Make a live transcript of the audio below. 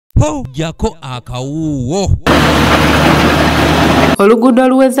po jako akawuwo. Oluguudo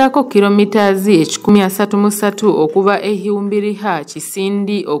luwezaako kilometers 133 okuva e Hiumbiriha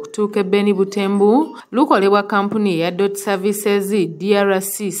Kisindi okutuuka e Beni Butembu lukolebwa kampuni ya Dot Services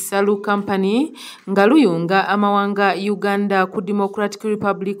DRC Salu Company nga luyunga amawanga Uganda ku Democratic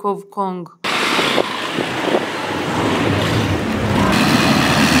Republic of Congo.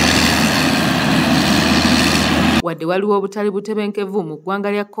 Wadde waliwo obutali butebenkevu mu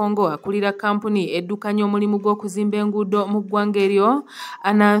ggwanga lya Congo akulira kampuni eddukanya omulimu gw'okuzimba enguudo mu ggwanga eryo,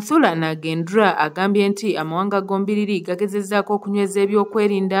 Ananthula Nagendra agambye nti amawanga gombiriri gagezezzaako okunyweza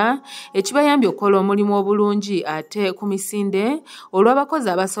ebyokwerinda ekibayambye okukola omulimu obulungi ate ku misinde olw'abakozi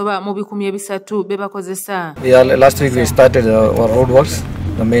abasoba mu 300 be bakozesa. Last week we started our road works,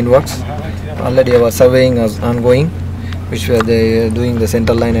 the main works. Already our surveying is ongoing, which were they doing the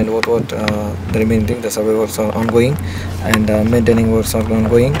center line and what the remaining thing, the survey works are ongoing, and maintaining works are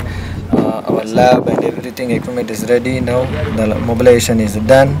ongoing. Our lab and everything, equipment is ready now. The mobilization is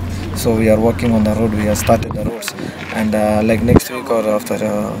done, so we are working on the road. We have started the roads, and like next week or after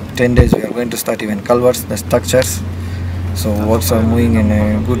 10 days, we are going to start even culverts, the structures. So works are moving in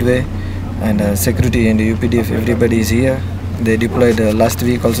a good way, and security and the UPDF, everybody is here. They deployed last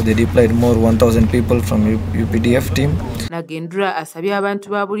week also, they deployed more 1,000 people from UPDF team. Nagendra asabye abantu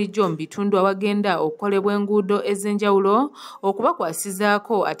ba bulijjo mu bitundu awagenda okukolebwa enguudo ez'enjawulo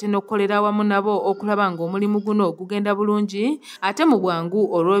okubakwasizaako ate n'okukolera awamu nabo okulaba ng'omulimu guno gugenda bulungi ate mu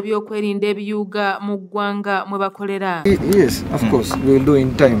bwangu olw'ebyokwerinda ebiyuuga mu ggwanga mwe bakolera. Yes, of course, we will do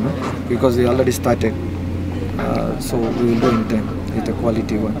in time because we already started. So we will do in time with a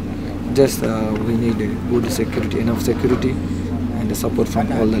quality one. Just we need good security, enough security, and the support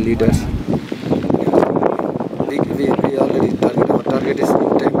from all the leaders. We already target, our target is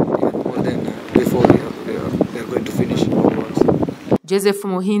in time, even more than before we are going to finish our works. Joseph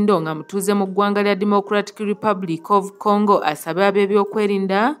Muhindo nga mutuuze mu ggwanga lya Democratic Republic of Congo asaba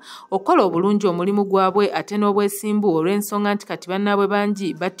ab'ebyokwerinda okukola obulungi omulimu gwabwe ate n'obwesimbu olw'ensonga nti kati bannaabwe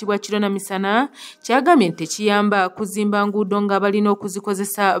bangi battibwa kiro na misana, kyagambye nti tekiyamba kuzimba nguudo nga balina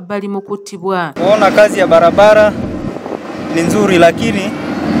okuzikozesa bali mu kuttibwa. Kuona kazi ya barabara ni nzuri, lakini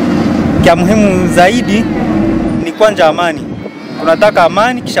kya muhimu zaidi ni kwanza amani. Tunataka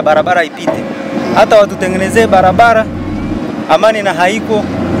amani kisha barabara ipite. Hata watutengenezee barabara, amani na haiko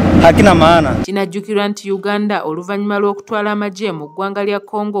hakina maana. Kinajjukirwa nti Uganda oluvannyuma lw'okutwala amagye mu ggwanga lya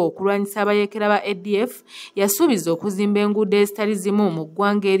Congo okulwanyisa abayeekera ba ADF yasuubiza okuzimba enguudo ezitali zimu mu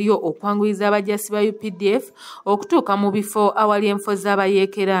ggwanga eryo okwanguyiza abajasi ba UPDF okutuuka mu bifo awali enfo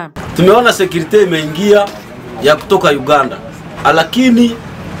z'abayeekera. Tumeona security imeingia ya kutoka Uganda, lakini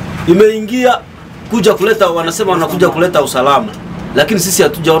imeingia kuja kuleta, wanasema wanakuja kuleta usalama, lakini sisi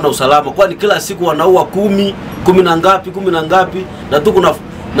hatujaona usalama, kwani kila siku wanaua 10 na ngapi,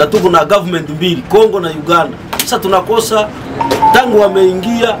 na tuko na government mbili, Congo na Uganda. Sasa tunakosa, tangu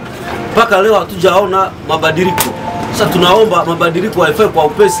wameingia mpaka leo hatujaona mabadiliko. Sasa tunaomba mabadiliko yafe kwa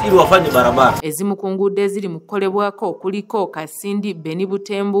upesi ili wafanye barabara. Ezimu ku nguudo eziri mu kukolebwako kuliko Kasindi, Beni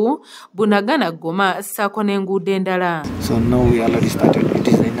Butembu, Bunagana, Goma, ssaako n'enguudo endala. So now we already started. It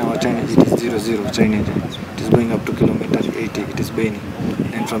is in our China, it is 00 China. It is going up to kilometers 80. It is Beni,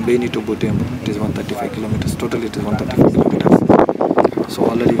 and from Beni to Butembu it is 135 kilometers. Total it is 135 kilometers. So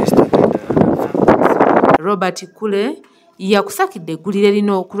already we started. Robert Kule yakusakidde eggulire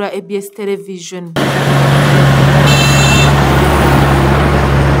lino okulwa ABS Television.